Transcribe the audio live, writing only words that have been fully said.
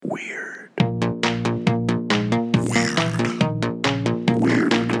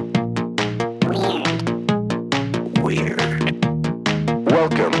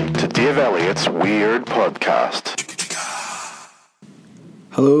Podcast.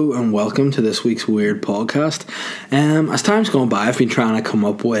 Hello and welcome to this week's Weird Podcast. As time's gone by, I've been trying to come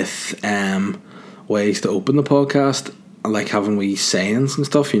up with ways to open the podcast, like having wee sayings and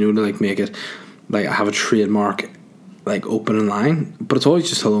stuff, to like make it like I have a trademark like opening line, but it's always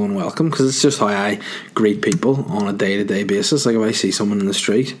just hello and welcome, because it's just how I greet people on a day-to-day basis. Like if I see someone in the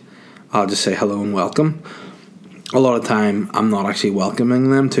street, I'll just say hello and welcome. A lot of time I'm not actually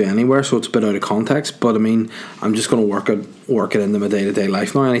welcoming them to anywhere, so it's a bit out of context, but I mean, I'm just going to work it into my day-to-day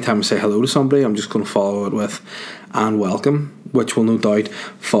life now. Anytime I say hello to somebody, I'm just going to follow it with and welcome, which will no doubt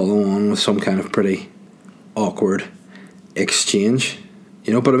follow on with some kind of pretty awkward exchange,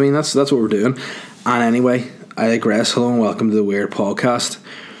 but I mean, that's what we're doing. And anyway, I digress. Hello and welcome to the Weird Podcast.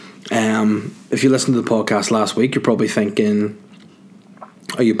 If you listened to the podcast last week, you're probably thinking,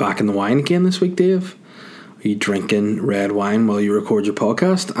 are you back in the wine again this week, Dave? Are you drinking red wine while you record your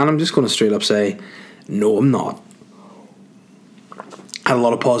podcast? And I'm just going to straight up say, no, I'm not. I had a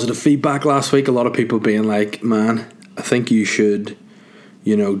lot of positive feedback last week. A lot of people being like, man, I think you should,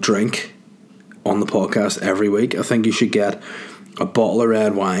 drink on the podcast every week. I think you should get a bottle of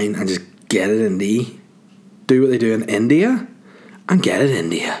red wine and just get it in do what they do in India and get it in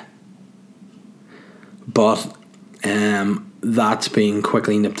India. But, that's being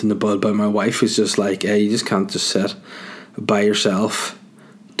quickly nipped in the bud by my wife, who's just like, hey, you just can't just sit by yourself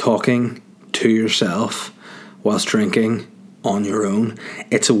talking to yourself whilst drinking on your own.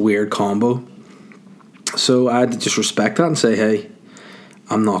 It's a weird combo. So I had to just respect that and say, hey,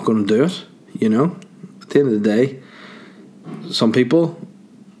 I'm not going to do it. At the end of the day, some people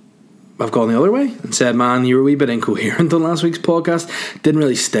have gone the other way and said, man, you were a wee bit incoherent on last week's podcast, didn't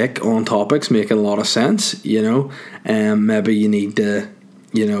really stick on topics making a lot of sense. Maybe you need to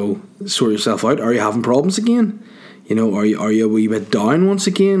sort yourself out. Are you having problems again? Are you a wee bit down once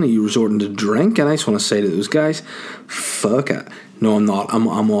again? Are you resorting to drink? And I just want to say to those guys, fuck it, no, I'm not.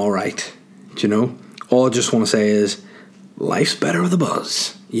 I'm all right. All I just want to say is life's better with a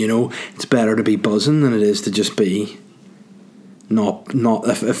buzz. It's better to be buzzing than it is to just be not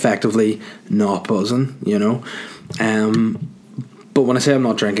effectively not buzzing, but when I say I'm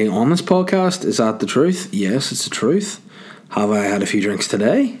not drinking on this podcast, is that the truth? Yes, it's the truth. Have I had a few drinks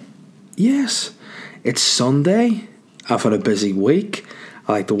today? Yes. It's Sunday. I've had a busy week.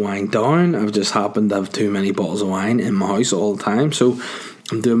 I like to wind down. I've just happened to have too many bottles of wine in my house all the time, so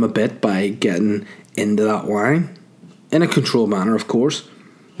I'm doing my bit by getting into that wine in a controlled manner, of course.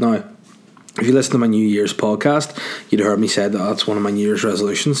 Now, if you listen to my New Year's podcast, you'd heard me say that that's one of my New Year's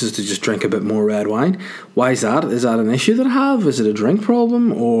resolutions, is to just drink a bit more red wine. Why is that? Is that an issue that I have? Is it a drink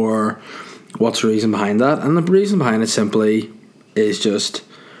problem? Or what's the reason behind that? And the reason behind it simply is just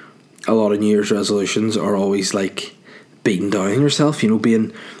a lot of New Year's resolutions are always like beating down yourself,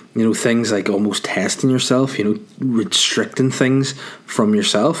 being, things like almost testing yourself, restricting things from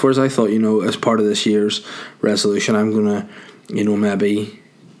yourself. Whereas I thought, as part of this year's resolution, I'm going to, maybe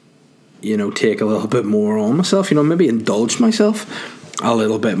take a little bit more on myself, maybe indulge myself a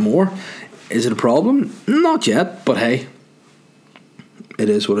little bit more. Is it a problem? Not yet, but hey, it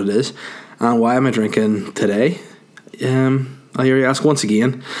is what it is. And why am I drinking today? I hear you ask once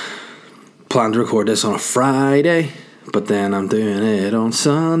again. Plan to record this on a Friday, but then I'm doing it on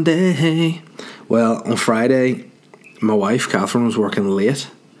Sunday. Well, on Friday, my wife, Catherine, was working late.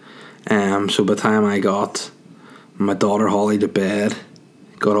 So by the time I got my daughter Holly to bed,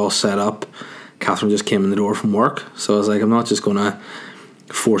 got all set up, Catherine just came in the door from work. So I was like, I'm not just going to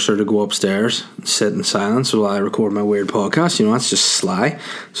force her to go upstairs and sit in silence while I record my weird podcast. That's just sly.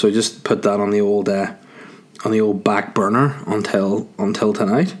 So I just put that on the old back burner until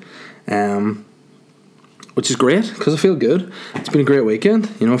tonight, which is great because I feel good. It's been a great weekend.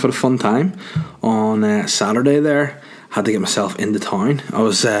 I've had a fun time. On Saturday there, had to get myself into town. I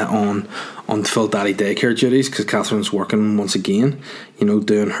was on full daddy daycare duties because Catherine's working once again,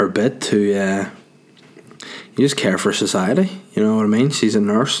 doing her bit to you just care for society, you know what I mean? She's a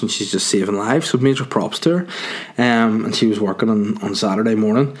nurse and she's just saving lives, so major props to her. And she was working on Saturday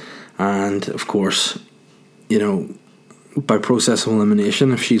morning, and of course, by process of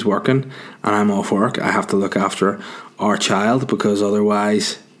elimination, if she's working and I'm off work, I have to look after our child, because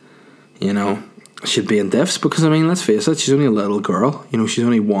otherwise, she'd be in diffs. Because let's face it, she's only a little girl, she's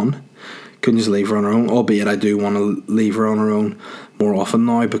only one. Couldn't just leave her on her own, albeit I do want to leave her on her own more often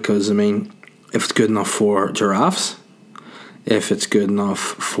now, because if it's good enough for giraffes, if it's good enough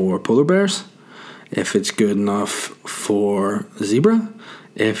for polar bears, if it's good enough for zebra,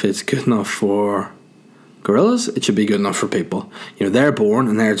 if it's good enough for gorillas, it should be good enough for people. They're born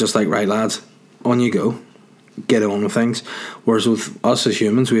and they're just like, right lads, on you go, get on with things. Whereas with us as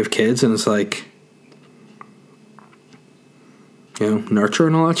humans, we have kids, and it's like, nurture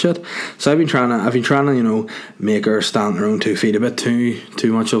and all that shit. So I've been trying to make her stand on her own 2 feet a bit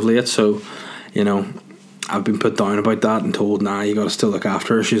too much of late. So I've been put down about that and told, nah, you got to still look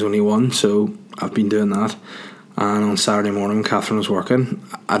after her. She's only 1, so I've been doing that. And on Saturday morning when Catherine was working,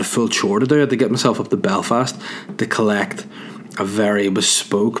 I had a full chore to do. I had to get myself up to Belfast to collect a very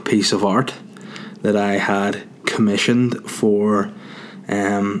bespoke piece of art that I had commissioned for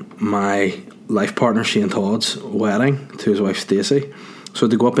my life partner Shane Todd's wedding to his wife Stacey. So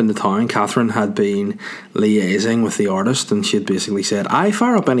to go up into town, Catherine had been liaising with the artist, and she had basically said, I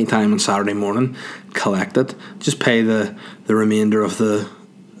fire up any time on Saturday morning, collect it, just pay the remainder of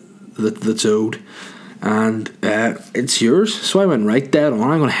that's owed, and it's yours. So I went right dead on.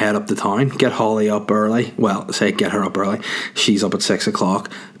 I'm going to head up to town, get Holly up early. Well, say get her up early. She's up at 6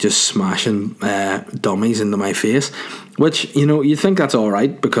 o'clock, just smashing dummies into my face. Which, you think that's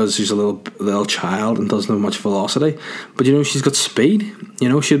alright because she's a little child and doesn't have much velocity. But, she's got speed.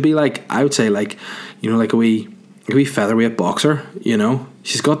 She'd be like, I would say like a wee featherweight boxer,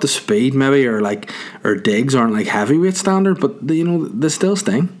 She's got the speed maybe, or like her digs aren't like heavyweight standard, but, they still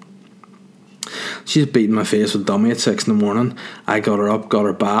sting. She's beating my face with dummy at 6 in the morning. I got her up, got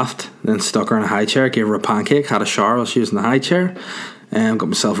her bathed, then stuck her in a high chair, gave her a pancake, had a shower while she was in the high chair. Got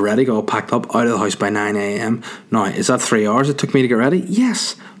myself ready, got all packed up, out of the house by 9 a.m. Now, is that 3 hours it took me to get ready?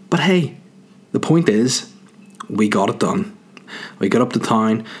 Yes, but hey, the point is, we got it done. We got up to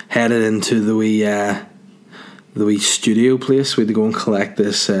town, headed into the wee studio place. We had to go and collect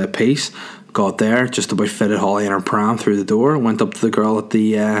this piece. Got there, just about fitted Holly in her pram through the door. Went up to the girl at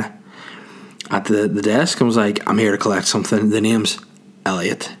the desk and was like, I'm here to collect something. The name's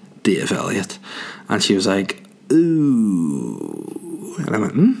Elliot, Dave Elliot. And she was like, ooh. And I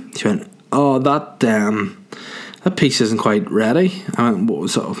went, She went, oh, that piece isn't quite ready. I went,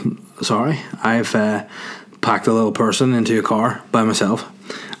 sorry, I've packed a little person into a car by myself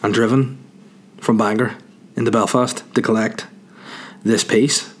and driven from Bangor into Belfast to collect this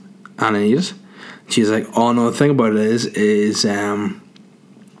piece, and I need it. She's like, oh no, the thing about it is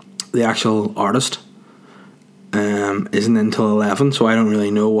the actual artist isn't until 11, so I don't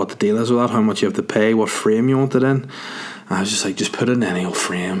really know what the deal is with that, how much you have to pay, what frame you want it in. And I was just like, just put it in any old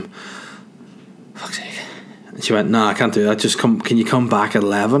frame. Fuck's sake. And she went, no, I can't do that, can you come back at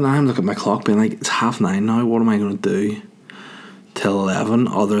 11? And I'm looking at my clock being like, it's 9:30 now, what am I going to do till 11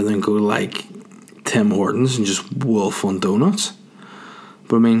 other than go to like Tim Hortons and just wolf on donuts?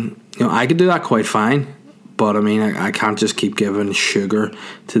 But I mean, I could do that quite fine. But I mean, I can't just keep giving sugar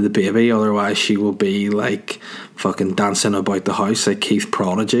to the baby, otherwise she will be like fucking dancing about the house like Keith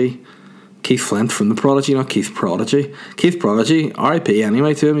Flint from the Prodigy, not Keith Prodigy. Keith Prodigy, R.I.P.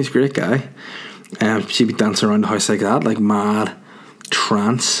 anyway to him, he's a great guy. She'd be dancing around the house like that, like mad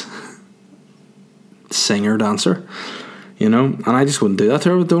trance singer dancer, and I just wouldn't do that to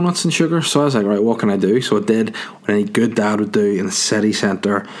her with donuts and sugar. So I was like, right, what can I do? So I did what any good dad would do in the city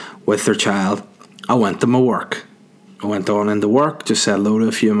centre with their child. I went to my work. I went on into work, just said hello to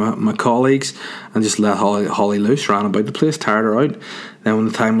a few of my colleagues and just let Holly loose, ran about the place, tired her out. Then when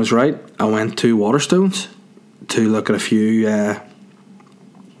the time was right, I went to Waterstones to look at a few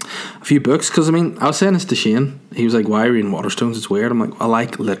books, because I was saying this to Shane. He was like, why are you reading Waterstones? It's weird. I'm like, I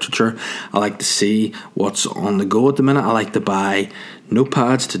like literature. I like to see what's on the go at the minute. I like to buy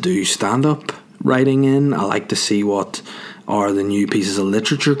notepads to do stand-up writing in. I like to see what are the new pieces of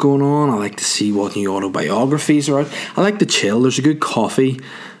literature going on. I like to see what new autobiographies are out. I like to chill. There's a good coffee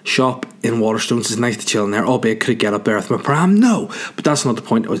shop in Waterstones. It's nice to chill in there, albeit could I get up there with my pram? No, but that's not the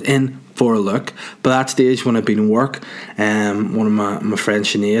point. I was in for a look. But that stage when I'd been in work, one of my friends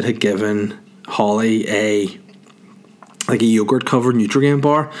Sinead had given Holly a yogurt covered Nutrigrain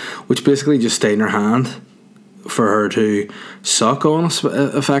bar, which basically just stayed in her hand for her to suck on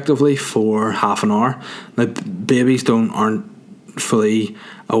effectively for half an hour. Now, babies aren't fully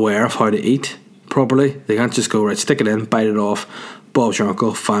aware of how to eat properly. They can't just go, right, stick it in, bite it off, Bob's your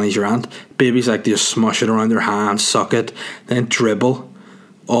uncle, Fanny's your aunt. Babies like to just smush it around their hands, suck it, then dribble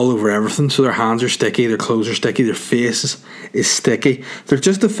all over everything. So their hands are sticky, their clothes are sticky, their face is sticky. They're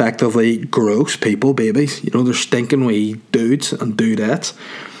just effectively gross people, babies. They're stinking wee dudes and dudettes.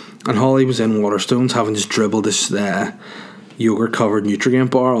 And Holly was in Waterstones having just dribbled this yogurt covered Nutrigrain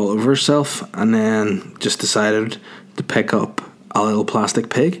bar all over herself, and then just decided to pick up a little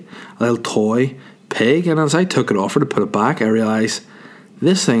plastic pig, a little toy pig. And as I took it off her to put it back, I realised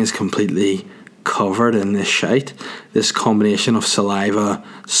this thing is completely covered in this shite, this combination of saliva,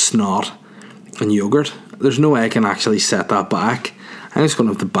 snot and yogurt. There's no way I can actually set that back. I'm just going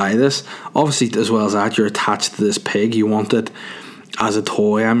to have to buy this. Obviously, as well as that, you're attached to this pig. You want it as a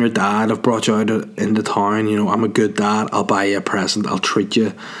toy. I'm your dad. I've brought you out into town. You know, I'm a good dad. I'll buy you a present. I'll treat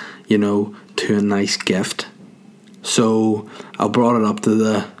you, you know, to a nice gift. So I brought it up to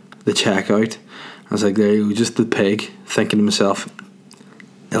the checkout. I was like, there you go, just the pig. Thinking to myself,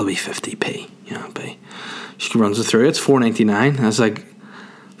 it'll be 50p. You know, it'll be. She runs it through. It's $4.99. I was like,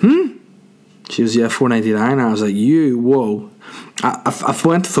 She was, yeah, $4.99. I was like, whoa. I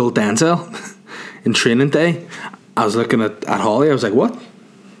went full Denzel in training day. I was looking at Holly. I was like, what?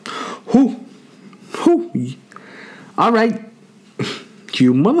 Who? All right.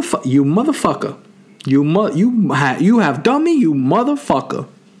 You motherfucker. You have done me, you motherfucker.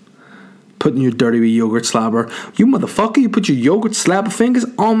 Putting your dirty wee yogurt slabber. You motherfucker. You put your yogurt slabber fingers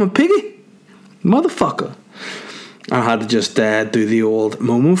on my piggy. Motherfucker. I had to just do the old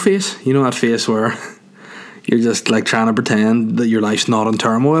Momo face. You know that face where you're just like trying to pretend that your life's not in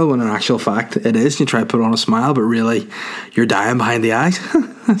turmoil when in actual fact it is. You try to put on a smile, but really you're dying behind the eyes.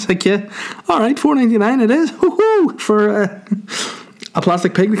 It's like, yeah, alright, $4.99 it is. Woohoo! For a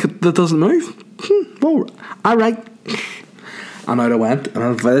plastic pig that doesn't move. Whoa, alright. And out I went.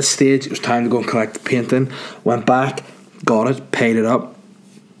 And by this stage it was time to go and collect the painting. Went back, got it, paid it up.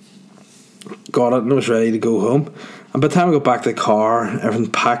 Got it and I was ready to go home. And by the time I got back to the car, everything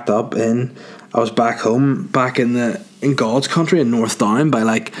packed up in, I was back home, back in God's country in North Down by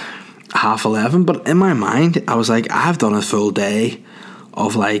like 11:30. But in my mind, I was like, I've done a full day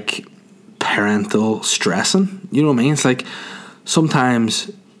of like parental stressing. You know what I mean? It's like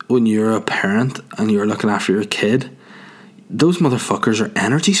sometimes when you're a parent and you're looking after your kid, those motherfuckers are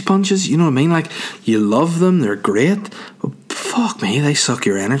energy sponges. You know what I mean? Like, you love them, they're great, but fuck me, they suck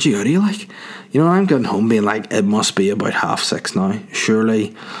your energy out of you. Like, you know, I'm getting home being like, it must be about 6:30 now.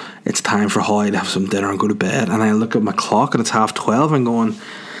 Surely it's time for Holly to have some dinner and go to bed. And I look at my clock and it's 12:30 and going,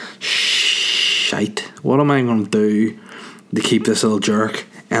 shite, what am I going to do to keep this little jerk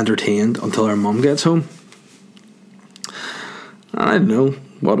entertained until her mum gets home? And I don't know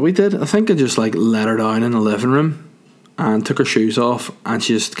what we did. I think I just like let her down in the living room and took her shoes off, and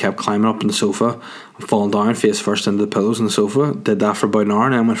she just kept climbing up on the sofa and falling down face first into the pillows on the sofa. Did that for about an hour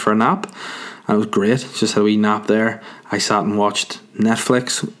and then went for a nap, and it was great. Just had a wee nap there. I sat and watched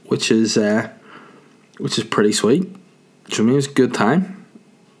Netflix, which is pretty sweet. To me, it was a good time.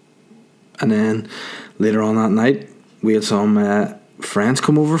 And then later on that night, we had some friends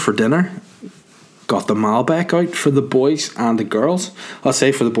come over for dinner. Got the Malbec out for the boys and the girls. I'll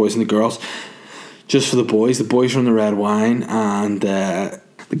say for the boys and the girls. Just for the boys were on the red wine, and the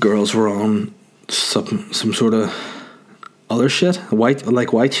girls were on some sort of other shit,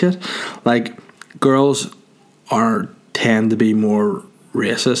 white shit. Like, girls tend to be more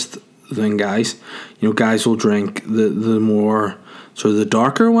racist than guys. You know, guys will drink the more sort of the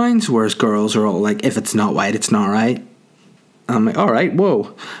darker wines, whereas girls are all like, if it's not white, it's not right. And I'm like, all right,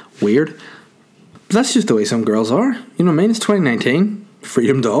 whoa, weird. But that's just the way some girls are. You know what I mean? It's 2019.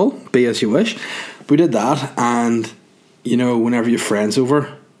 Freedom to all. Be as you wish. We did that, and you know, whenever your friend's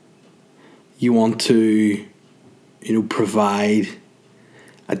over, you want to, you know, provide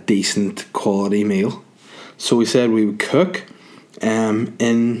a decent quality meal. So we said we would cook.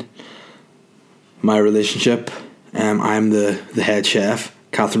 In my relationship, I'm the head chef.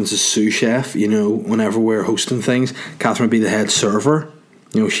 Catherine's a sous chef. You know, whenever we're hosting things, Catherine would be the head server.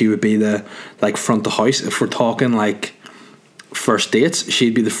 You know, she would be the like front of house. If we're talking like first dates,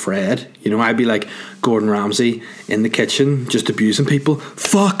 she'd be the Fred. You know, I'd be like Gordon Ramsay in the kitchen just abusing people.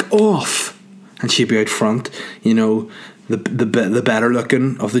 Fuck off. And she'd be out front, you know, the better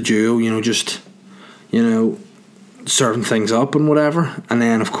looking of the duo, you know, just, you know, serving things up and whatever. And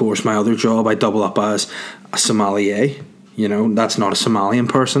then of course my other job, I double up as a sommelier. You know, that's not a Somalian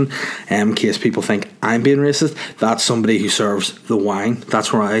person. In case people think I'm being racist, that's somebody who serves the wine.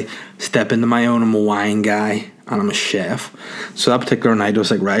 That's where I step into my own. I'm a wine guy and I'm a chef. So that particular night I was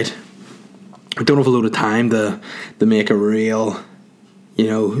like, right, I don't have a load of time to make a real, you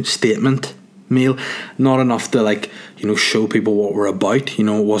know, statement meal. Not enough to like, you know, show people what we're about. You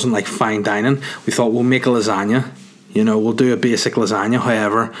know, it wasn't like fine dining. We thought we'll make a lasagna. You know, we'll do a basic lasagna.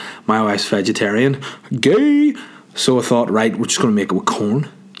 However, my wife's vegetarian. Gay. So I thought, right, we're just going to make it with corn.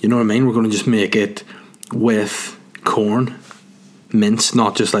 You know what I mean? We're going to just make it with corn mince,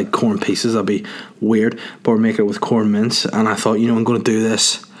 not just like corn pieces. That'd be weird. But we're making it with corn mince. And I thought, you know, I'm going to do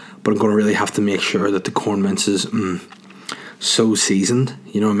this, but I'm going to really have to make sure that the corn mince is so seasoned.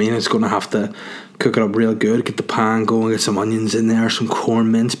 You know what I mean? It's going to have to cook it up real good. Get the pan going, get some onions in there, some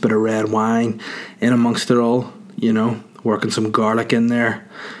corn mince, bit of red wine in amongst it all. You know, working some garlic in there.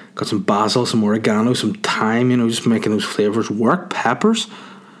 Got some basil, some oregano, some thyme, you know, just making those flavours work. Peppers,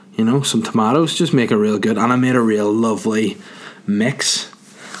 you know, some tomatoes, just make it real good. And I made a real lovely mix,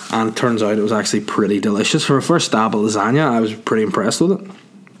 and it turns out it was actually pretty delicious. For a first stab at lasagna, I was pretty impressed with it.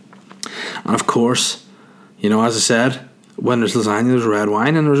 And of course, you know, as I said, when there's lasagna, there's red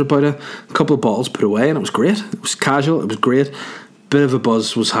wine, and there was about a couple of bottles put away, and it was great. It was casual, it was great. Bit of a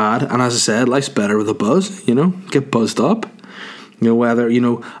buzz was had, and as I said, life's better with a buzz. You know, get buzzed up. You know, whether, you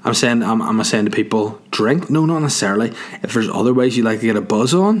know, I'm saying to people, drink. No, not necessarily. If there's other ways you like to get a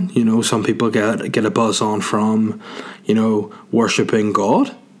buzz on, you know, some people get a buzz on from, you know, worshipping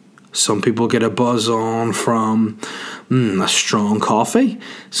God. Some people get a buzz on from a strong coffee.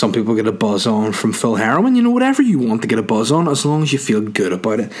 Some people get a buzz on from full heroin. You know, whatever you want to get a buzz on, as long as you feel good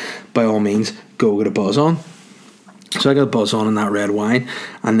about it, by all means, go get a buzz on. So I got a buzz on in that red wine,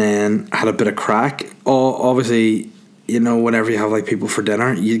 and then had a bit of crack. Obviously, you know, whenever you have like people for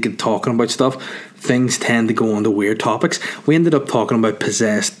dinner, you get talking about stuff. Things tend to go on to weird topics. We ended up talking about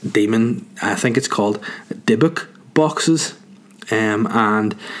possessed demon, I think it's called Dybbuk boxes,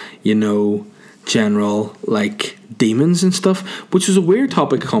 and, you know, general like demons and stuff, which was a weird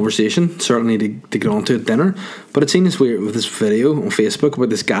topic of conversation, certainly to get onto at dinner. But I'd seen this video on Facebook about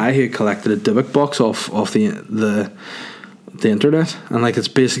this guy who collected a Dybbuk box off the internet, and like it's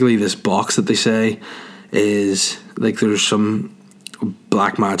basically this box that they say is like there's some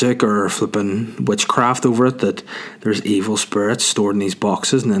black magic or flipping witchcraft over it, that there's evil spirits stored in these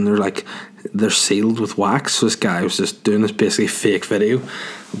boxes, and then they're sealed with wax. So this guy was just doing this basically fake video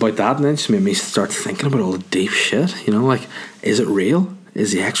about that, and then it just made me start thinking about all the deep shit, you know, like, is it real?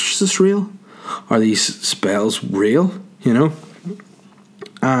 Is The Exorcist real? Are these spells real? You know?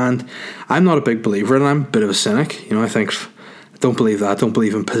 And I'm not a big believer, and I'm a bit of a cynic, you know. I don't believe that. I don't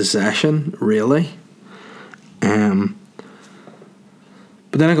believe in possession, really.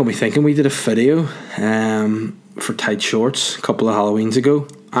 But then it got me thinking. We did a video for Tight Shorts a couple of Halloweens ago,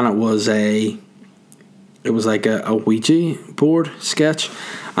 and it was like a Ouija board sketch,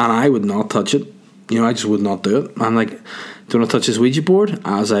 and I would not touch it. You know, I just would not do it. I'm like, do you want to touch this Ouija board?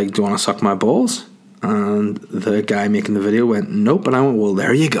 I was like, do you want to suck my balls? And the guy making the video went, nope. And I went, well,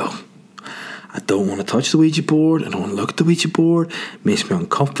 there you go. I don't want to touch the Ouija board. I don't want to look at the Ouija board. It makes me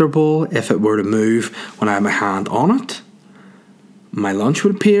uncomfortable. If it were to move when I have my hand on it, my lunch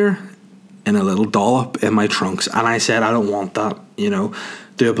would appear in a little dollop in my trunks. And I said, I don't want that, you know.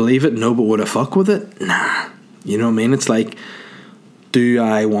 Do I believe it? No, but would I fuck with it? Nah. You know what I mean? It's like, do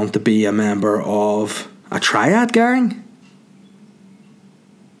I want to be a member of a triad gang?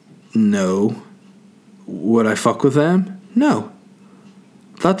 No. Would I fuck with them? No.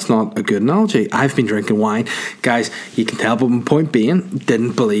 That's not a good analogy. I've been drinking wine. Guys, you can tell, but my point being,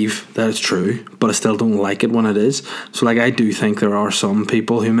 didn't believe that it's true, but I still don't like it when it is. So, like, I do think there are some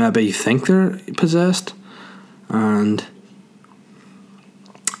people who maybe think they're possessed, and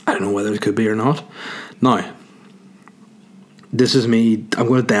I don't know whether it could be or not. Now, this is me. I'm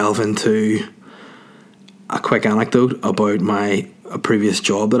going to delve into a quick anecdote about a previous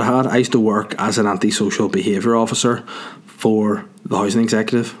job that I had. I used to work as an antisocial behaviour officer for the housing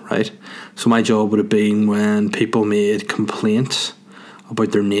executive, right? So my job would have been when people made complaints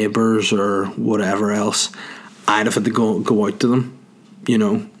about their neighbours or whatever else, I'd have had to go out to them, you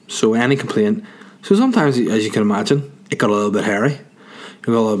know. So any complaint. So sometimes, as you can imagine, it got a little bit hairy. It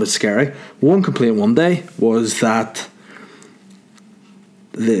got a little bit scary. One complaint one day was that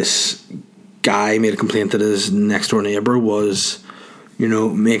this guy made a complaint that his next door neighbour was, you know,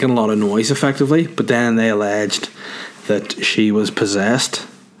 making a lot of noise effectively, but then they alleged that she was possessed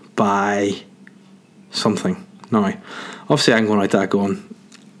by something. Now, obviously I'm going out there going,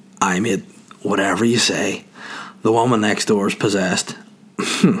 I mate, whatever you say, the woman next door is possessed.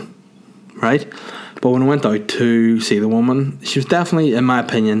 Right? But when I went out to see the woman, she was definitely, in my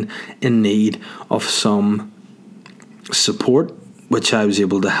opinion, in need of some support, which I was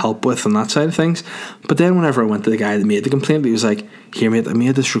able to help with on that side of things. But then whenever I went to the guy that made the complaint, he was like, here mate, I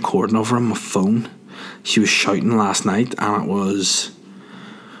made this recording of her on my phone. She was shouting last night, and it was,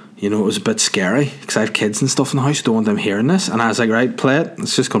 you know, it was a bit scary, because I have kids and stuff in the house, don't want them hearing this. And I was like, right, play it.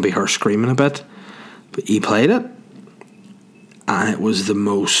 It's just going to be her screaming a bit. But he played it, and it was the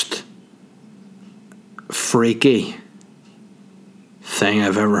most freaky thing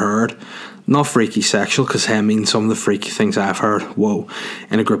I've ever heard. Not freaky sexual, because I mean, some of the freaky things I've heard, whoa,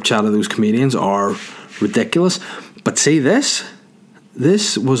 in a group chat of those comedians are ridiculous. But see, this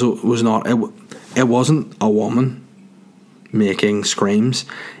was not, it wasn't a woman making screams.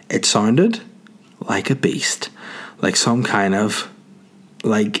 It sounded like a beast, like some kind of,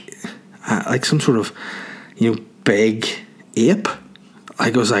 like some sort of, you know, big ape.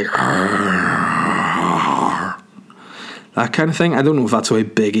 Like it was like, that kind of thing. I don't know if that's the way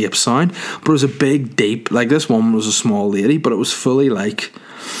big apes sound, but it was a big, deep, like this woman was a small lady, but it was fully like,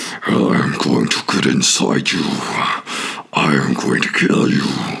 I'm going to get inside you. I am going to kill you.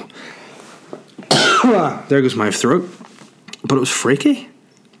 There goes my throat. But it was freaky.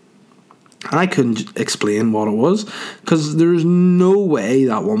 And I couldn't explain what it was, because there's no way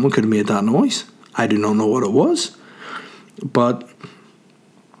that woman could have made that noise. I do not know what it was. But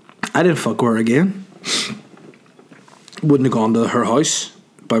I didn't fuck with her again. Wouldn't have gone to her house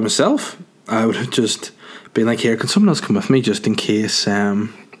by myself. I would have just been like, here, can someone else come with me just in case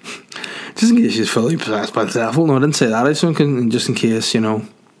she's fully possessed by the devil. No, I didn't say that. I just in case,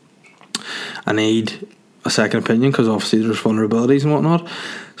 I need a second opinion, because obviously there's vulnerabilities and whatnot.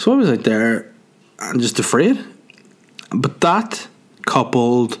 So I was out there and just afraid. But that,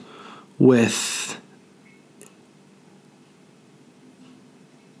 coupled with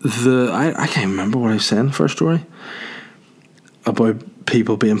I can't remember what I was saying in the first story about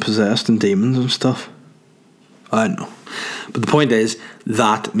people being possessed and demons and stuff. I don't know. But the point is,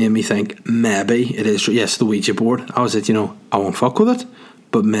 that made me think maybe it is true. Yes, the Ouija board. I was I won't fuck with it,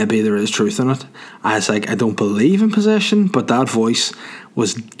 but maybe there is truth in it. I was like, I don't believe in possession, but that voice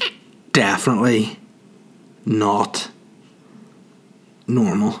was definitely not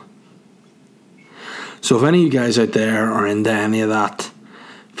normal. So if any of you guys out there are into any of that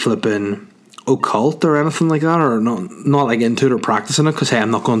flipping occult or anything like that, or not like into it or practicing it, because hey,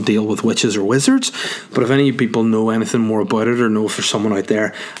 I'm not going to deal with witches or wizards, but if any of you people know anything more about it, or know if there's someone out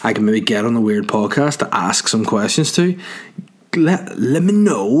there I can maybe get on the Weird Podcast to ask some questions to, let me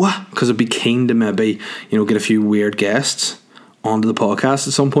know, because I'd be keen to maybe get a few weird guests onto the podcast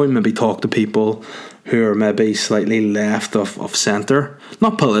at some point, maybe talk to people who are maybe slightly left of centre,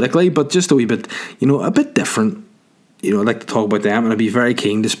 not politically, but just a wee bit, a bit different. I'd like to talk about them, and I'd be very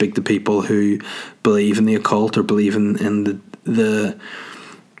keen to speak to people who believe in the occult or believe in the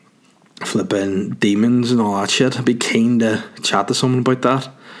flipping demons and all that shit. I'd be keen to chat to someone about that.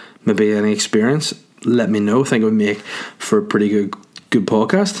 Maybe any experience, let me know. I think it would make for a pretty good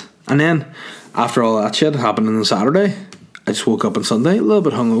podcast. And then after all that shit happened on Saturday, I just woke up on Sunday a little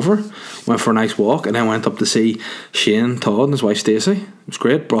bit hungover, went for a nice walk, and then went up to see Shane Todd and his wife Stacey. It was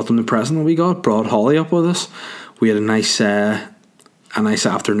great. Brought them the present that we got. Brought Holly up with us. We had a nice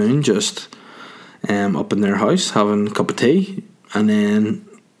afternoon just up in their house, having a cup of tea and then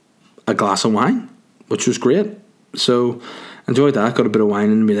a glass of wine, which was great. So enjoyed that. Got a bit of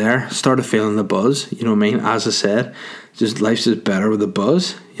wine in me there. Started feeling the buzz. You know what I mean? As I said, just life's just better with a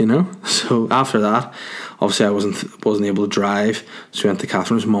buzz. So after that, obviously I wasn't able to drive, so we went to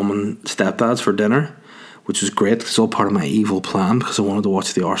Catherine's mum and stepdad's for dinner, which was great. It's all part of my evil plan, because I wanted to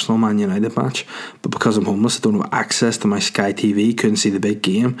watch the Arsenal Man United match, but because I'm homeless, I don't have access to my Sky TV, couldn't see the big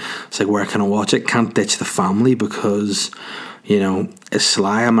game. It's like, where can I watch it? Can't ditch the family, because it's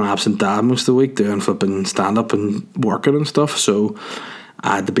Sly. I'm an absent dad most of the week, doing flipping stand up and working and stuff, so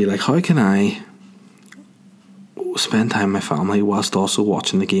I had to be like, how can I spend time with my family whilst also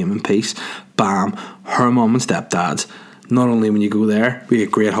watching the game in peace? Bam, her mum and stepdad's. Not only when you go there, we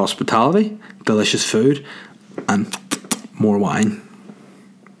get great hospitality, delicious food, and more wine.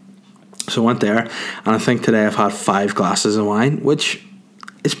 So I went there, and I think today I've had 5 glasses of wine, which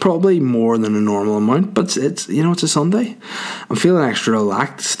is probably more than a normal amount, but it's a Sunday. I'm feeling extra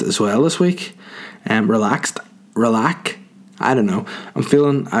relaxed as well this week. I don't know. I'm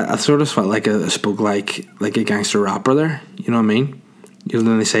feeling. I sort of felt like I spoke like a gangster rapper there. You know what I mean?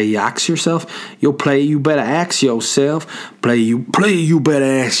 Then they say, you ask yourself. You better ask yourself. Play, you better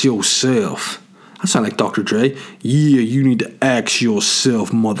ask yourself. That sounds like Dr. Dre. Yeah, you need to ask yourself,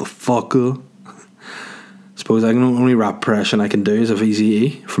 motherfucker. Suppose I can only rap impression I can do is of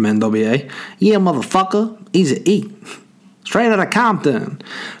Eazy-E from NWA. Yeah, motherfucker, Eazy-E, straight out of Compton.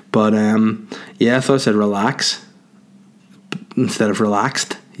 But I thought I said relax instead of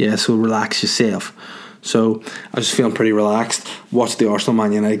relaxed. Yeah, so relax yourself. So I was feeling pretty relaxed. Watched the Arsenal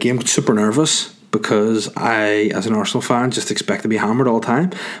Man United game. Got super nervous because I, as an Arsenal fan, just expect to be hammered all the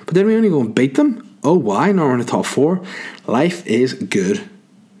time. But then we only go and beat them. Oh, why? Now we're in the top 4. Life is good.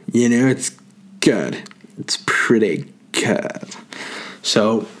 It's good. It's pretty good.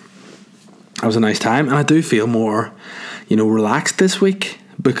 So that was a nice time, and I do feel more, relaxed this week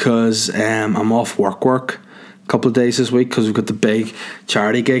because I'm off work a couple of days this week because we've got the big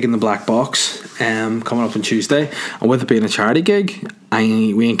charity gig in the Black Box coming up on Tuesday. And with it being a charity gig,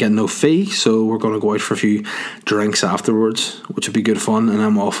 we ain't getting no fee, so we're going to go out for a few drinks afterwards, which will be good fun. And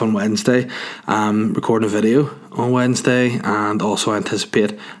I'm off on Wednesday, recording a video on Wednesday, and also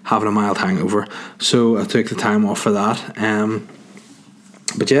anticipate having a mild hangover, so I took the time off for that.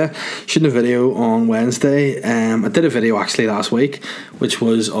 But yeah, shooting a video on Wednesday. I did a video actually last week, which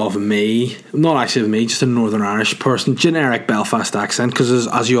was of me, not actually of me, just a Northern Irish person, generic Belfast accent, because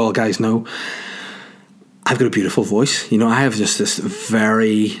as you all guys know, I've got a beautiful voice. You know, I have just this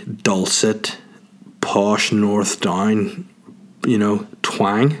very dulcet, posh North Down, you know,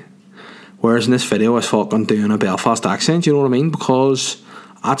 twang. Whereas in this video, I was fucking doing a Belfast accent, you know what I mean? Because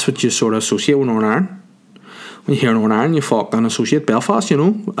that's what you sort of associate with Northern Ireland. When you hear Northern Ireland, you fucking associate Belfast, you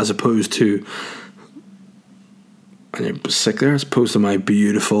know, as opposed to, and you're sick there, as opposed to my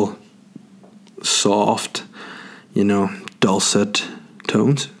beautiful, soft, you know, dulcet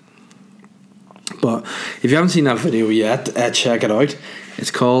tones. But if you haven't seen that video yet, check it out. It's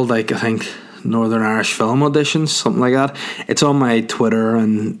called, like, I think, Northern Irish Film Auditions, something like that. It's on my Twitter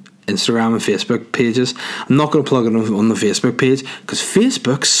and Instagram and Facebook pages. I'm not going to plug it on the Facebook page because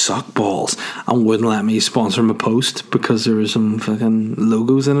Facebook suck balls and wouldn't let me sponsor my post because there was some fucking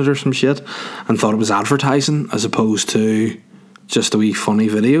logos in it or some shit, and thought it was advertising as opposed to just a wee funny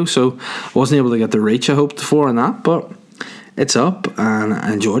video. So I wasn't able to get the reach I hoped for in that, but it's up and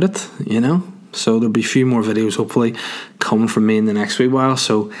I enjoyed it, you know. So there'll be a few more videos hopefully coming from me in the next wee while.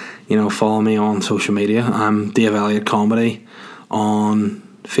 So, you know, follow me on social media. I'm Dave Elliott Comedy on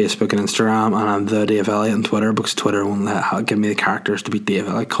Facebook and Instagram, and I'm the Dave Elliott on Twitter, because Twitter won't give me the characters to be Dave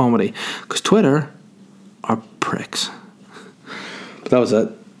Elliott Comedy, because Twitter are pricks. But that was it.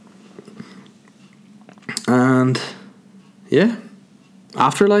 And yeah,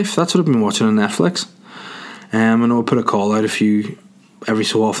 Afterlife, that's what I've been watching on Netflix. I know I put a call out every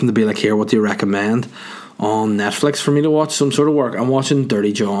so often to be like, here, what do you recommend on Netflix for me to watch some sort of work? I'm watching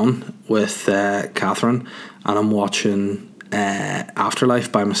Dirty John with Catherine, and I'm watching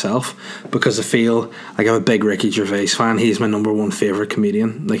Afterlife by myself, because I feel like I'm a big Ricky Gervais fan. He's my number one favourite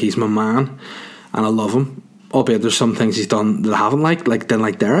comedian. Like, he's my man, and I love him, albeit there's some things he's done that I haven't liked, like didn't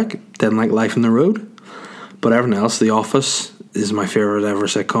like Derek, didn't like Life on the Road, but everything else, The Office is my favourite ever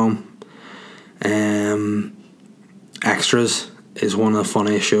sitcom. Extras is one of the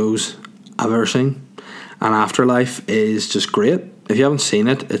funniest shows I've ever seen, and Afterlife is just great. If you haven't seen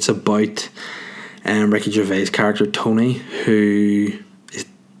it, it's about Ricky Gervais' character Tony, who is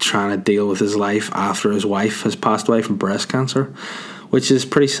trying to deal with his life after his wife has passed away from breast cancer, which is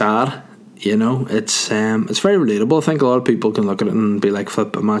pretty sad. You know, it's very relatable. I think a lot of people can look at it and be like,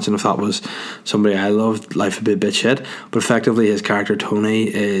 flip, imagine if that was somebody I loved, life would be a bit shit. But effectively his character Tony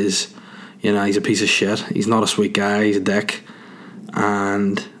is, you know, he's a piece of shit. He's not a sweet guy, he's a dick,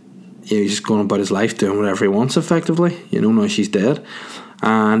 and you know, he's just going about his life doing whatever he wants, effectively, you know, now she's dead.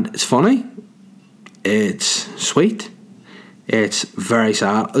 And it's funny, it's sweet, it's very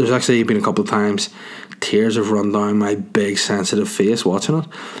sad. There's actually been a couple of times tears have run down my big sensitive face watching it.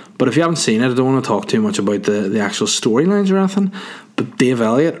 But if you haven't seen it, I don't want to talk too much about the actual storylines or anything, but Dave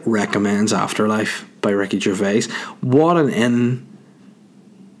Elliott recommends Afterlife by Ricky Gervais. What an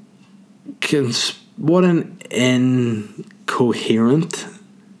incoherent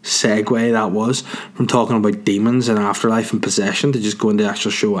segue that was, from talking about demons and afterlife and possession to just go into the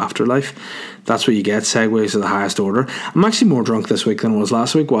actual show Afterlife. That's what you get, segues of the highest order. I'm actually more drunk this week than I was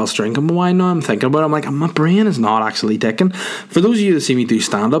last week whilst drinking my wine. Now I'm thinking about it, I'm like, my brain is not actually ticking. For those of you that see me do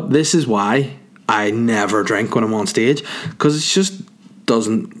stand up, this is why I never drink when I'm on stage, because it just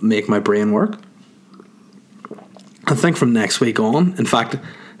doesn't make my brain work. I think from next week on, in fact,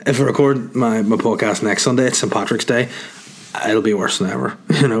 if I record my podcast next Sunday, it's St. Patrick's Day, it'll be worse than ever,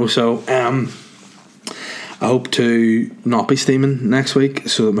 you know. So I hope to not be steaming next week,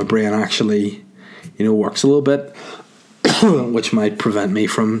 so that my brain actually, you know, works a little bit, which might prevent me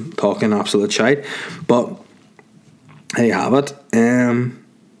from talking absolute shite. But there you have it.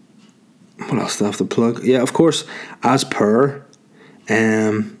 What else do I have to plug? Yeah, of course, as per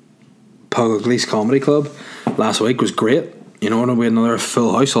Pug Ugly's Comedy Club last week was great. You know, we had another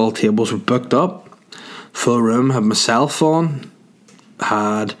full house. All tables were booked up, full room. Had myself on,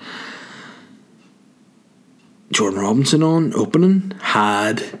 had Jordan Robinson on opening,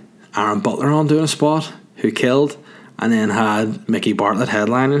 had Aaron Butler on doing a spot, who killed, and then had Mickey Bartlett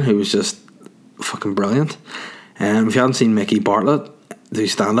headlining, who was just fucking brilliant. If you haven't seen Mickey Bartlett do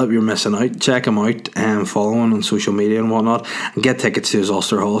stand up, you're missing out. Check him out and follow him on social media and whatnot, and get tickets to his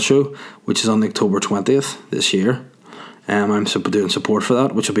Ulster Hall show, which is on October 20th this year. I'm doing support for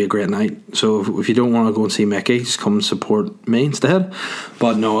that, which will be a great night. So if you don't want to go and see Mickey, just come and support me instead.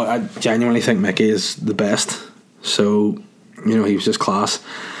 But no, I genuinely think Mickey is the best. So, you know, he was just class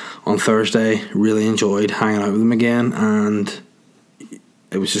on Thursday. Really enjoyed hanging out with him again, and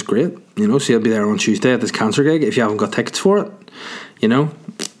it was just great. You know, so he'll be there on Tuesday at this cancer gig. If you haven't got tickets for it, you know,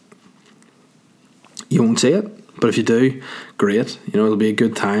 you won't see it. But if you do, great. You know, it'll be a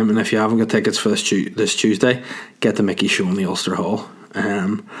good time. And if you haven't got tickets for this Tuesday, get the Mickey Show in the Ulster Hall.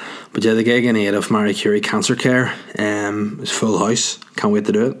 But yeah, the gig in aid of Marie Curie Cancer Care is full house. Can't wait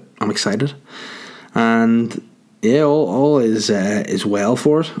to do it. I'm excited. And yeah, all is well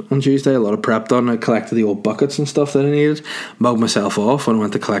for it on Tuesday. A lot of prep done. I collected the old buckets and stuff that I needed. Mugged myself off when I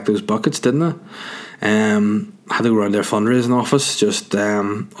went to collect those buckets, didn't I? Had to go around their fundraising office just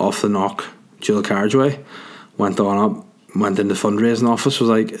off the Knock dual carriageway. Went into the fundraising office, was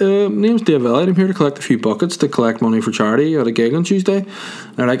like, my name's Dave Elliott, I'm here to collect a few buckets to collect money for charity at a gig on Tuesday.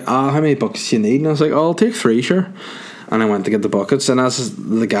 And they're like, how many buckets do you need? And I was like, I'll take 3, sure. And I went to get the buckets, and as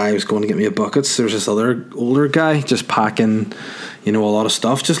the guy was going to get me the buckets, there was this other older guy just packing, a lot of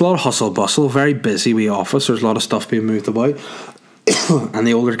stuff, just a lot of hustle bustle, very busy wee office, there's a lot of stuff being moved about. And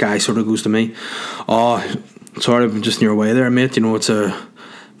the older guy sort of goes to me, sorry, I'm just in your way there, mate, it's a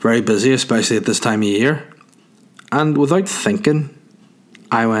very busy, especially at this time of year. And without thinking,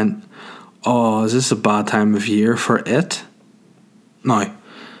 I went, is this a bad time of year for it? Now,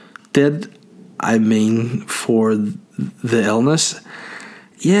 did I mean for the illness?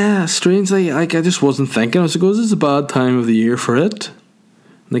 Yeah, strangely, I just wasn't thinking. I was like, is this a bad time of the year for it? And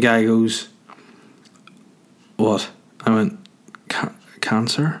the guy goes, what? I went,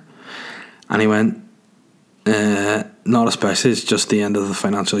 cancer? And he went, not especially, it's just the end of the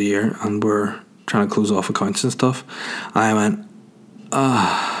financial year and we're trying to close off accounts and stuff. I went,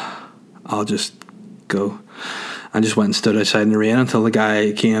 I'll just go. I just went and stood outside in the rain until the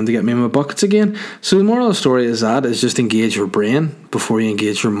guy came to get me my buckets again. So the moral of the story is just engage your brain before you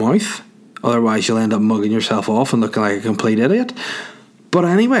engage your mouth. Otherwise you'll end up mugging yourself off and looking like a complete idiot. But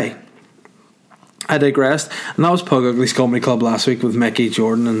anyway, I digressed. And that was Pug Ugly's Comedy Club last week with Mickey,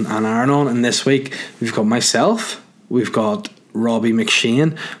 Jordan and Aaron on. And this week we've got myself, we've got Robbie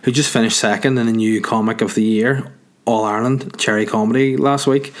McShane, who just finished second in the new Comic of the Year All Ireland Cherry Comedy last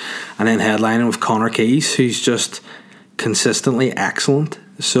week, and then headlining with Connor Keys, who's just consistently excellent.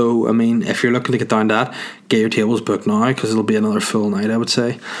 So I mean, if you're looking to get down to that, get your tables booked now, because it'll be another full night, I would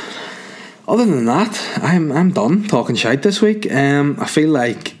say. Other than that, I'm done talking shite this week. I feel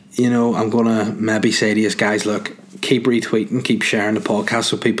like I'm gonna maybe say to you guys, look, keep retweeting, keep sharing the podcast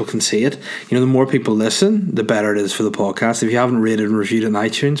so people can see it. The more people listen, the better it is for the podcast. If you haven't rated and reviewed it on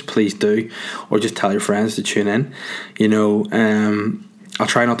iTunes, please do, or just tell your friends to tune in. I'll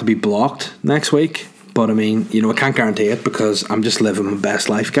try not to be blocked next week, but I mean, I can't guarantee it because I'm just living my best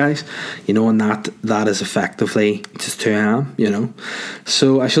life, guys. And that is effectively just who I am.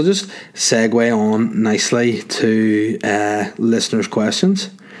 So I shall just segue on nicely to listeners' questions.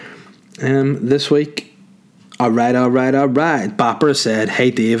 This week. Alright. Bapper said,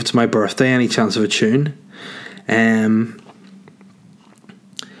 hey Dave, it's my birthday, any chance of a tune? I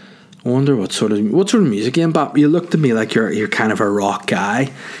wonder what sort of music again, Bap? You look to me like you're kind of a rock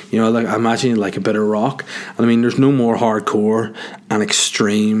guy. Like I imagine you like a bit of rock. And I mean, there's no more hardcore and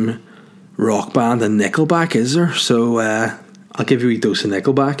extreme rock band than Nickelback, is there? So I'll give you a dose of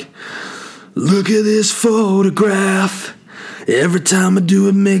Nickelback. Look at this photograph. Every time I do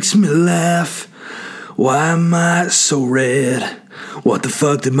it makes me laugh. Why am I so red? What the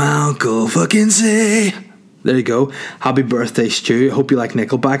fuck did my uncle fucking say? There you go. Happy birthday, Stu. Hope you like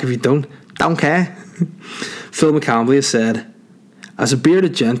Nickelback. If you don't care. Phil McCambley has said, as a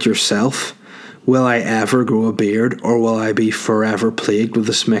bearded gent yourself, will I ever grow a beard or will I be forever plagued with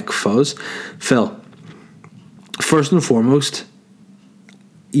a smick fuzz? Phil, first and foremost,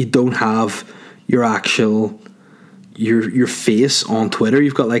 you don't have your actual your face on Twitter.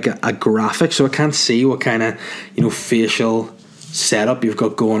 You've got like a graphic, so I can't see what kind of facial setup you've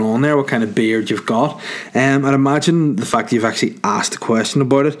got going on there, what kind of beard you've got. I'd imagine the fact that you've actually asked a question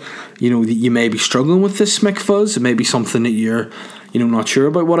about it, you may be struggling with this smick fuzz. It may be something that you're not sure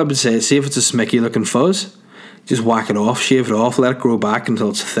about. What I would say is, see if it's a smicky looking fuzz, just whack it off, shave it off, let it grow back until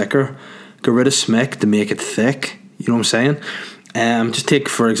it's thicker. Get rid of smick to make it thick. You know what I'm saying? Just take,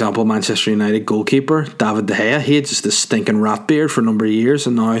 for example, Manchester United goalkeeper David De Gea. He had just this stinking rat beard for a number of years,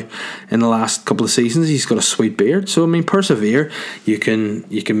 and now in the last couple of seasons he's got a sweet beard. So I mean, persevere. You can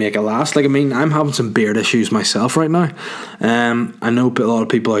make it last. Like I mean, I'm having some beard issues myself right now. I know a lot of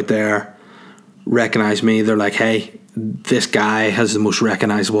people out there recognise me. They're like, hey, this guy has the most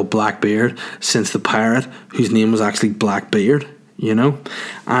recognisable black beard since the pirate whose name was actually Blackbeard.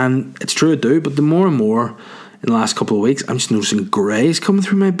 And it's true I do, but the more and more in the last couple of weeks, I'm just noticing greys coming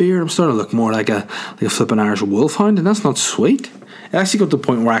through my beard. I'm starting to look more like a flipping Irish wolfhound, and that's not sweet. It actually got to the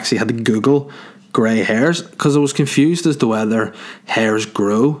point where I actually had to Google grey hairs because I was confused as to whether hairs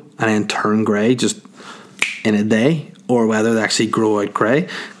grow and then turn grey just in a day, or whether they actually grow out grey.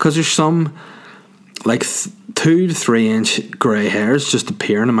 Because there's some like 2 to 3 inch grey hairs just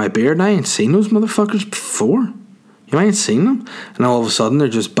appearing in my beard, and I ain't seen those motherfuckers before. I ain't seen them, and all of a sudden they're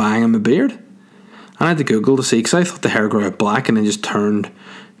just bang in my beard. And I had to Google to see, because I thought the hair grew out black and then just turned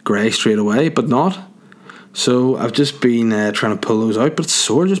grey straight away, but not. So I've just been trying to pull those out, but it's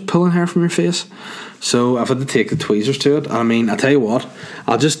sore just pulling hair from your face. So I've had to take the tweezers to it. I mean, I tell you what,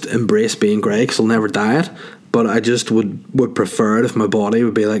 I'll just embrace being grey because I'll never dye it. But I just would prefer it if my body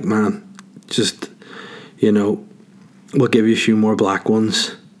would be like, man, just, we'll give you a few more black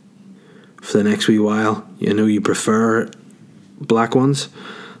ones for the next wee while. You prefer black ones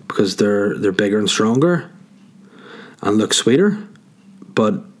because they're bigger and stronger and look sweeter.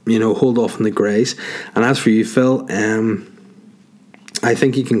 But, hold off on the greys. And as for you, Phil, I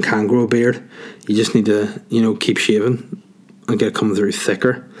think you can grow a beard. You just need to, keep shaving and get it coming through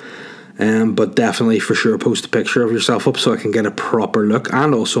thicker. But definitely, for sure, post a picture of yourself up so I can get a proper look.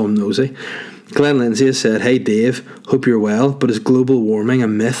 And also, I'm nosy. Glenn Lindsay has said, "Hey Dave, hope you're well, but is global warming a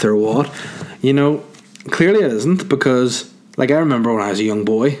myth or what?" Clearly it isn't, because I remember when I was a young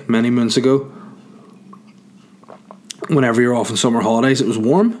boy many moons ago, whenever you're off on summer holidays it was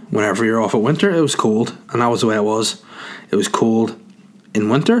warm, whenever you're off at winter it was cold, and that was the way it was. It was cold in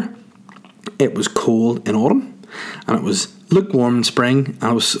winter, it was cold in autumn, and it was lukewarm in spring,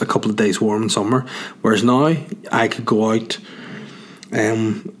 and it was a couple of days warm in summer. Whereas now I could go out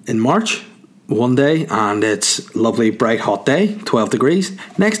in March one day and it's lovely bright hot day, 12 degrees,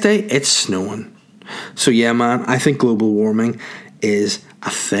 next day it's snowing. So yeah, man, I think global warming is a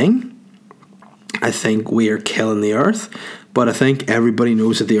thing. I think we are killing the earth, but I think everybody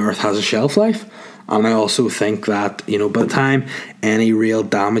knows that the earth has a shelf life, and I also think that by the time any real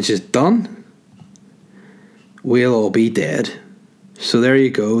damage is done, we'll all be dead. So there you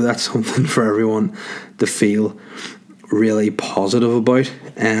go, that's something for everyone to feel really positive about.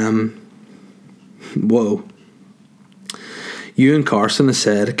 Whoa. Ewan Carson has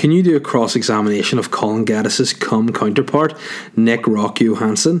said, "Can you do a cross-examination of Colin Geddes' counterpart, Nick Rock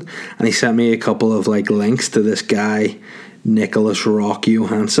Johansson?" And he sent me a couple of links to this guy, Nicholas Rock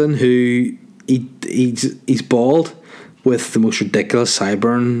Johansson, who he's bald with the most ridiculous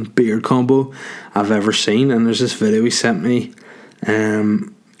sideburn beard combo I've ever seen. And there's this video he sent me,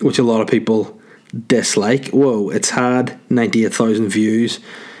 which a lot of people dislike. Whoa, it's had 98,000 views,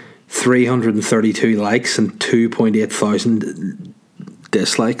 332 likes and 2.8 thousand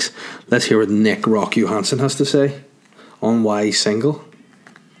dislikes. Let's hear what Nick Rock Johansson has to say on why he's single.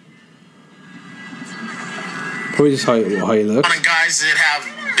 Probably just how he looks. Guys that have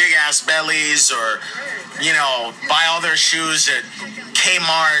big ass bellies, or buy all their shoes at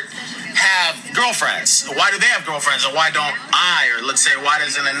Kmart, have girlfriends. Why do they have girlfriends, and why don't I? Or let's say, why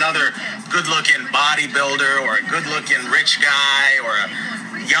doesn't another good-looking bodybuilder or a good-looking rich guy or a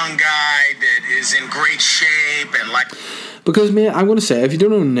young guy that is in great shape and Because, mate, I'm going to say, if you don't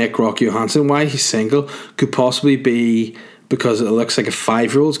know Nick Rock Johansson, why he's single could possibly be because it looks like a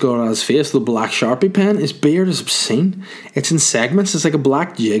 5-year-old's going on his face with a black Sharpie pen. His beard is obscene. It's in segments. It's like a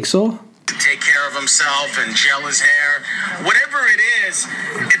black jigsaw. Take care of himself and gel his hair. Whatever it is,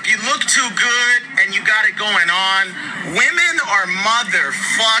 if you look too good and you got it going on, women are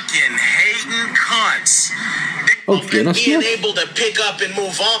motherfucking hating cunts. Being able to pick up and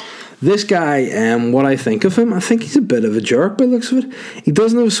move on. This guy, what I think of him, I think he's a bit of a jerk by the looks of it. He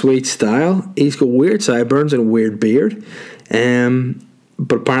doesn't have a sweet style. He's got weird sideburns and a weird beard.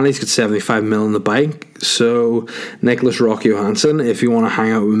 But apparently he's got 75 mil in the bank. So Nicholas Rock Johansson, if you want to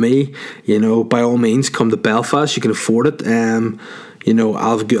hang out with me, by all means come to Belfast. You can afford it.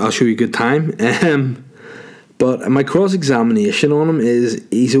 I'll show you a good time. But my cross-examination on him is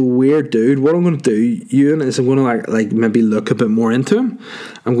he's a weird dude. What I'm going to do, Ewan, is I'm going to maybe look a bit more into him.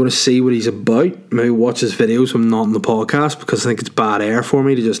 I'm going to see what he's about. Maybe watch his videos when I'm not on the podcast, because I think it's bad air for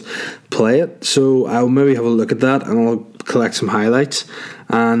me to just play it. So I'll maybe have a look at that, and I'll collect some highlights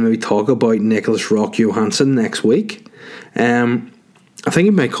and maybe talk about Nicholas Rock Johansson next week. I think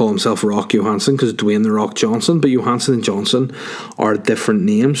he might call himself Rock Johansson because Dwayne The Rock Johnson, but Johansson and Johnson are different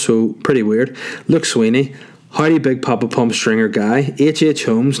names, so pretty weird. Luke Sweeney, howdy big Papa Pump Stringer guy. H.H.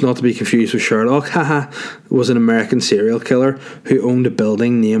 Holmes, not to be confused with Sherlock, was an American serial killer who owned a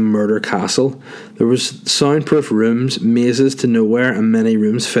building named Murder Castle. There was soundproof rooms, mazes to nowhere, and many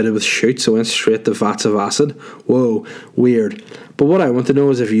rooms fitted with chutes that went straight to vats of acid. Whoa, weird. But what I want to know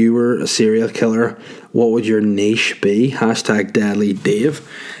is, if you were a serial killer, what would your niche be? #DeadlyDave.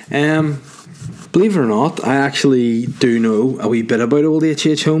 Believe it or not, I actually do know a wee bit about old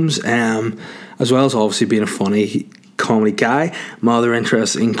H.H. Holmes, as well as obviously being a funny comedy guy. My other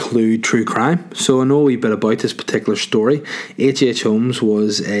interests include true crime, so I know a wee bit about this particular story. H.H. Holmes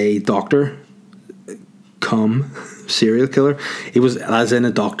was a doctor, cum serial killer. He was as in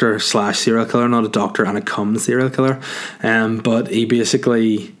a doctor / serial killer, not a doctor and a cum serial killer. But he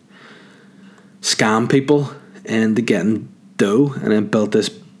basically scammed people into getting dough and then built this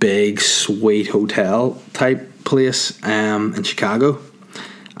big sweet hotel type place in Chicago.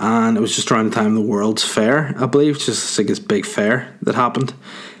 And it was just around the time of the World's Fair, I believe, just like this big fair that happened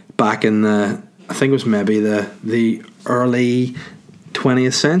back in the, I think it was maybe the early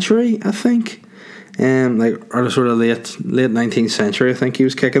 20th century, I think. Or sort of late 19th century, I think he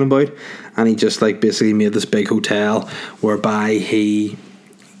was kicking about. And he just like basically made this big hotel whereby he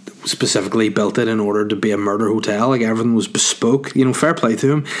specifically built it in order to be a murder hotel. Like everything was bespoke. You know, fair play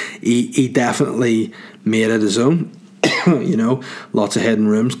to him. He definitely made it his own. You know, lots of hidden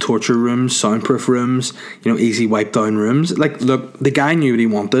rooms, torture rooms, soundproof rooms, you know, easy wipe down rooms. Like, look, the guy knew what he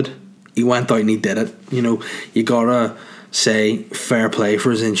wanted. He went out and he did it. You know, you gotta say fair play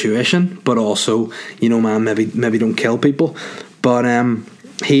for his intuition, but also, you know, man, maybe don't kill people. But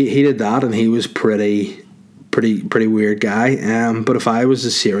he did that, and he was pretty weird guy. But if I was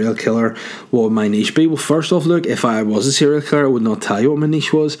a serial killer, what would my niche be? Well, first off, look, if I was a serial killer, I would not tell you what my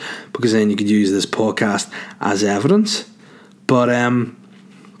niche was, because then you could use this podcast as evidence. But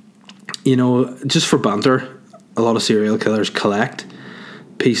you know, just for banter, a lot of serial killers collect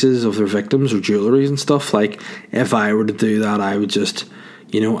pieces of their victims or jewelry and stuff. Like, if I were to do that, I would just,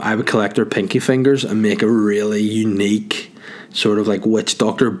 you know, I would collect their pinky fingers and make a really unique sort of like witch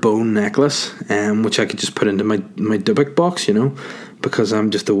doctor bone necklace, which I could just put into my Dubik box, you know, because I'm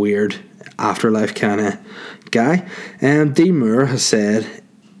just a weird afterlife kind of guy. And Dean Moore has said,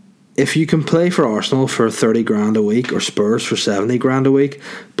 if you can play for Arsenal for 30 grand a week or Spurs for 70 grand a week,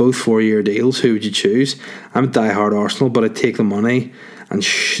 both 4-year deals, who would you choose? I'm a diehard Arsenal, but I'd take the money and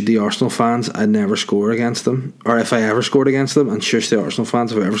the Arsenal fans, I'd never score against them. Or if I ever scored against them, and shush the Arsenal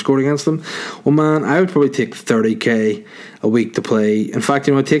fans if I ever scored against them. Well, man, I would probably take 30k a week to play. In fact,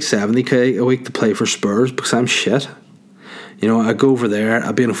 you know, I'd take 70k a week to play for Spurs, because I'm shit. You know, I'd go over there,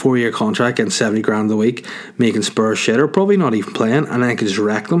 I'd be in a 4-year contract, getting 70 grand a week, making Spurs shit, or probably not even playing, and then I could just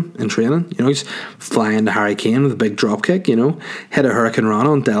wreck them in training. You know, just fly into Harry Kane with a big drop kick, you know, hit a Hurricane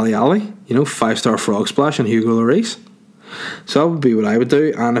Rana on Dele Alli, you know, 5-star frog splash on Hugo Lloris. So that would be what I would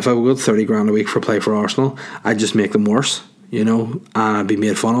do. And if I would go 30 grand a week for play for Arsenal, I'd just make them worse, you know, and I'd be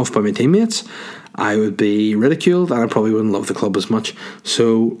made fun of by my teammates. I would be ridiculed, and I probably wouldn't love the club as much.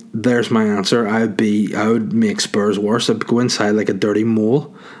 So there's my answer. I would make Spurs worse. I'd go inside like a dirty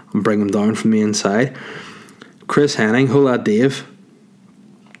mole and bring them down from the inside. Chris Henning, hola Dave.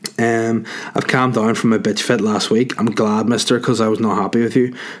 I've calmed down from my bitch fit last week. I'm glad, mister, because I was not happy with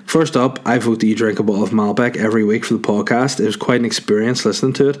you. First up, I vote that you drink a bottle of Malbec every week for the podcast. It was quite an experience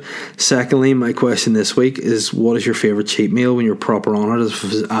listening to it. Secondly, my question this week is, what is your favourite cheat meal when you're proper on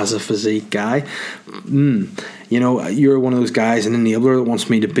it as a physique guy? You know, you're one of those guys, an enabler that wants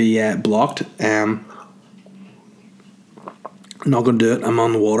me to be blocked. Not going to do it. I'm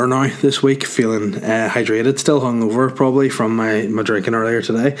on the water now this week, feeling hydrated, still hungover probably from my drinking earlier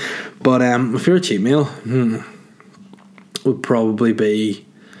today. But my favourite cheat meal would probably be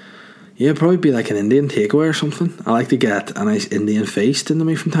like an Indian takeaway or something. I like to get a nice Indian feast into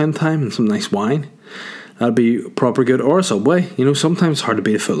me from time to time, and some nice wine. That'd be proper good. Or a Subway. You know, sometimes it's hard to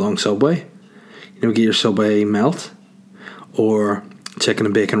beat a foot-long Subway. You know, get your Subway melt or chicken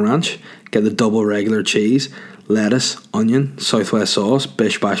and bacon ranch. Get the double regular cheese, lettuce, onion, southwest sauce,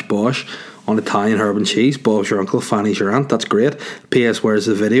 bish bash bosh, on Italian herb and cheese. Bob's your uncle, Fanny's your aunt. That's great. P.S. Where's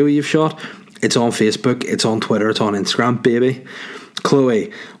the video you've shot? It's on Facebook, it's on Twitter, it's on Instagram, baby.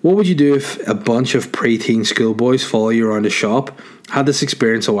 Chloe, what would you do if a bunch of preteen schoolboys follow you around a shop? Had this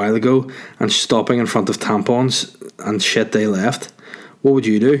experience a while ago, and stopping in front of tampons and shit they left. What would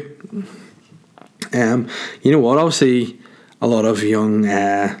you do? You know what? Obviously, a lot of young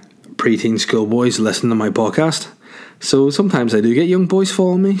preteen schoolboys listen to my podcast, so sometimes I do get young boys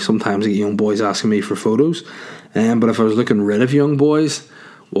following me. Sometimes I get young boys asking me for photos. But if I was looking rid of young boys,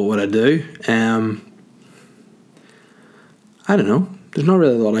 what would I do? I don't know. There's not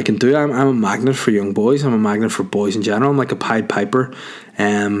really a lot I can do. I'm a magnet for young boys. I'm a magnet for boys in general. I'm like a Pied Piper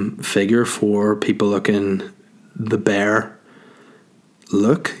figure for people looking the bear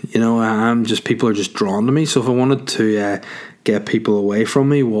look. You know, people are just drawn to me. So if I wanted to get people away from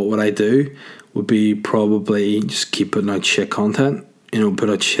me, what would I do? Would be probably just keep putting out shit content. You know, put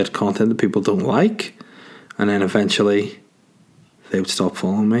out shit content that people don't like, and then eventually they would stop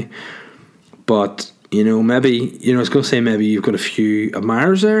following me. But you know, maybe, you know, I was going to say maybe you've got a few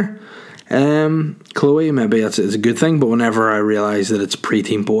admirers there, Chloe. Maybe it's a good thing. But whenever I realise that it's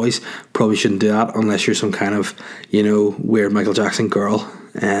preteen boys, probably shouldn't do that unless you're some kind of, you know, weird Michael Jackson girl,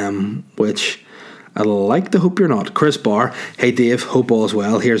 which I'd like to hope you're not. Chris Barr, hey Dave, hope all is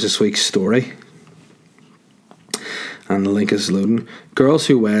well. Here's this week's story. And the link is loading. Girls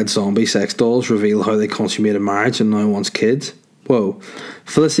who wed zombie sex dolls reveal how they consummated marriage and now wants kids. Whoa.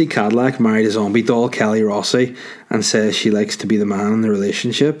 Felicity Cadillac married a zombie doll, Kelly Rossi, and says she likes to be the man in the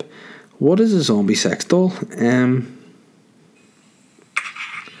relationship. What is a zombie sex doll?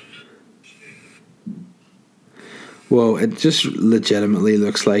 Whoa, it just legitimately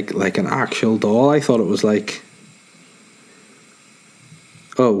looks like an actual doll. I thought it was like...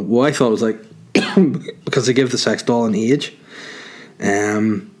 Oh, well, I thought it was like... because they give the sex doll an age.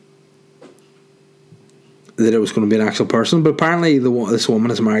 That it was going to be an actual person. But apparently this woman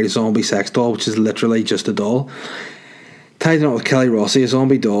has married a zombie sex doll, which is literally just a doll. Tied up with Kelly Rossi, a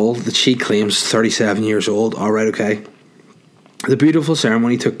zombie doll that she claims is 37 years old. Alright, okay. The beautiful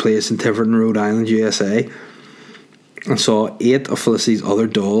ceremony took place in Tiverton, Rhode Island, USA, and saw 8 of Felicity's other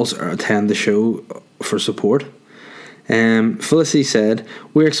dolls attend the show for support. Felicity said,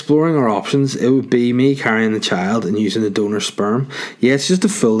 "We're exploring our options. It would be me carrying the child and using the donor's sperm." Yeah, it's just a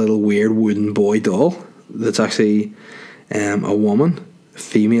full little weird wooden boy doll that's actually a woman, a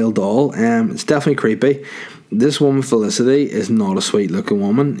female doll. It's definitely creepy. This woman, Felicity, is not a sweet looking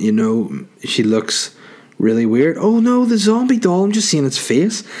woman. You know, she looks really weird. Oh no, the zombie doll, I'm just seeing its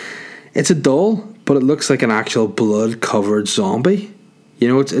face. It's a doll, but it looks like an actual blood covered zombie. You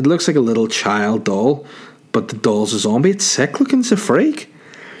know, it looks like a little child doll, but the doll's a zombie. It's sick looking, it's a freak.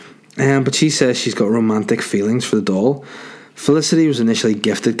 But she says she's got romantic feelings for the doll. Felicity was initially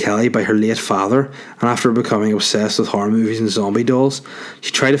gifted Kelly by her late father, and after becoming obsessed with horror movies and zombie dolls,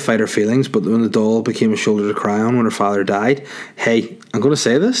 she tried to fight her feelings, but when the doll became a shoulder to cry on when her father died, hey, I'm going to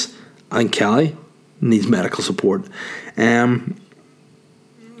say this, I think Kelly needs medical support.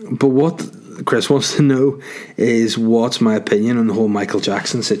 But what Chris wants to know is what's my opinion on the whole Michael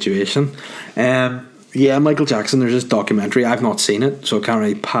Jackson situation. Yeah, Michael Jackson, there's this documentary. I've not seen it, so I can't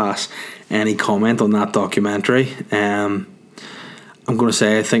really pass any comment on that documentary. I'm going to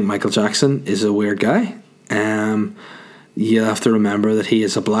say I think Michael Jackson is a weird guy. You have to remember that he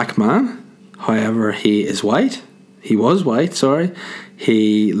is a black man. However, he is white. He was white, sorry.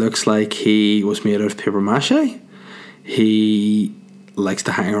 He looks like he was made out of paper mache. He likes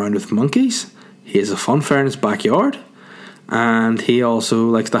to hang around with monkeys. He has a fun fair in his backyard. And he also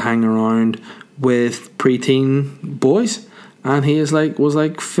likes to hang around with preteen boys. And he was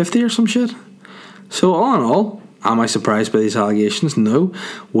like 50 or some shit. So all in all, am I surprised by these allegations? No.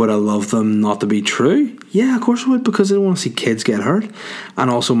 Would I love them not to be true? Yeah, of course I would, because I don't want to see kids get hurt. And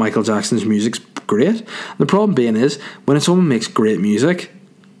also Michael Jackson's music's great. The problem being is, when someone makes great music,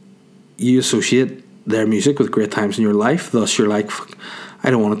 you associate their music with great times in your life. Thus you're like,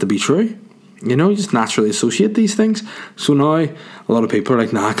 I don't want it to be true. You know, you just naturally associate these things. So now a lot of people are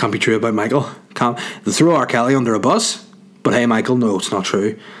like, nah, it can't be true about Michael. They throw R. Kelly under a bus, but hey Michael, no, it's not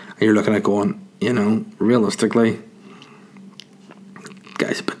true. And you're looking at going, you know, realistically,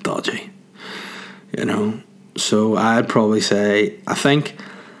 guy's a bit dodgy. You know, so I'd probably say I think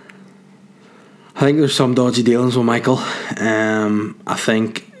there's some dodgy dealings with Michael. I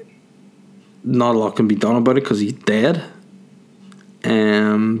think not a lot can be done about it because he's dead.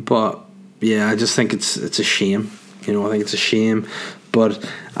 But yeah, I just think it's a shame. You know, I think it's a shame. But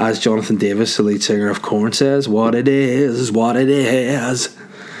as Jonathan Davis, the lead singer of Korn, says, what it is what it is.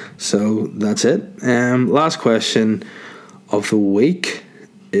 So that's it. Last question of the week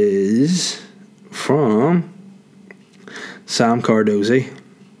is from Sam Cardozi.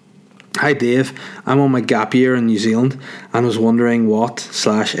 Hi Dave, I'm on my gap year in New Zealand and was wondering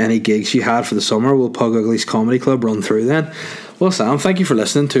what/any gigs you had for the summer. Will Pug Ugly's Comedy Club run through then? Well, Sam, thank you for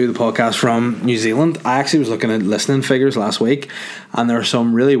listening to the podcast from New Zealand. I actually was looking at listening figures last week, and there are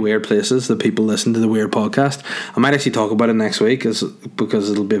some really weird places that people listen to the weird podcast. I might actually talk about it next week because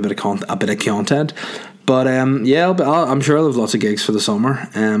it'll be a bit of content. But yeah, I'm sure I'll have lots of gigs for the summer.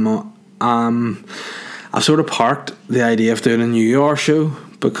 I've sort of parked the idea of doing a New Year show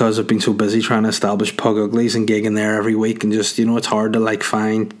because I've been so busy trying to establish Pug Uglies and gigging there every week, and just, you know, it's hard to like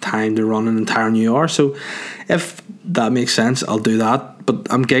find time to run an entire New Year. So if that makes sense, I'll do that. But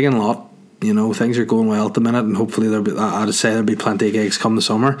I'm gigging a lot. You know, things are going well at the minute, and hopefully there'll be plenty of gigs come the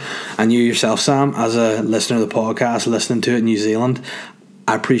summer. And you yourself, Sam, as a listener of the podcast, listening to it in New Zealand,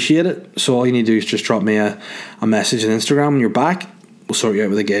 I appreciate it. So all you need to do is just drop me a message on Instagram when you're back. We'll sort you out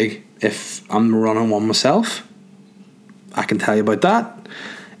with a gig. If I'm running one myself, I can tell you about that.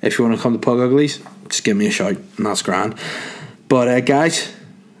 If you want to come to Pug Uglies, just give me a shout, and that's grand. But guys,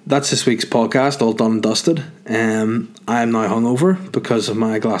 that's this week's podcast, all done and dusted. I am now hungover because of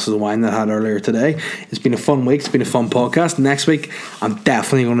my glasses of wine that I had earlier today. It's been a fun week. It's been a fun podcast. Next week, I'm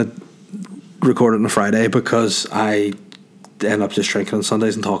definitely going to record it on a Friday because I end up just drinking on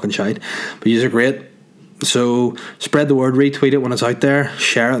Sundays and talking shite. But yous are great. So spread the word, retweet it when it's out there,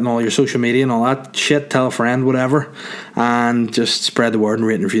 share it on all your social media and all that shit, tell a friend, whatever, and just spread the word and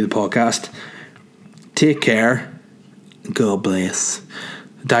rate and review the podcast. Take care. God bless.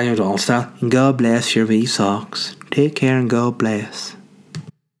 Daniel Donald style. God bless your wee socks. Take care and God bless.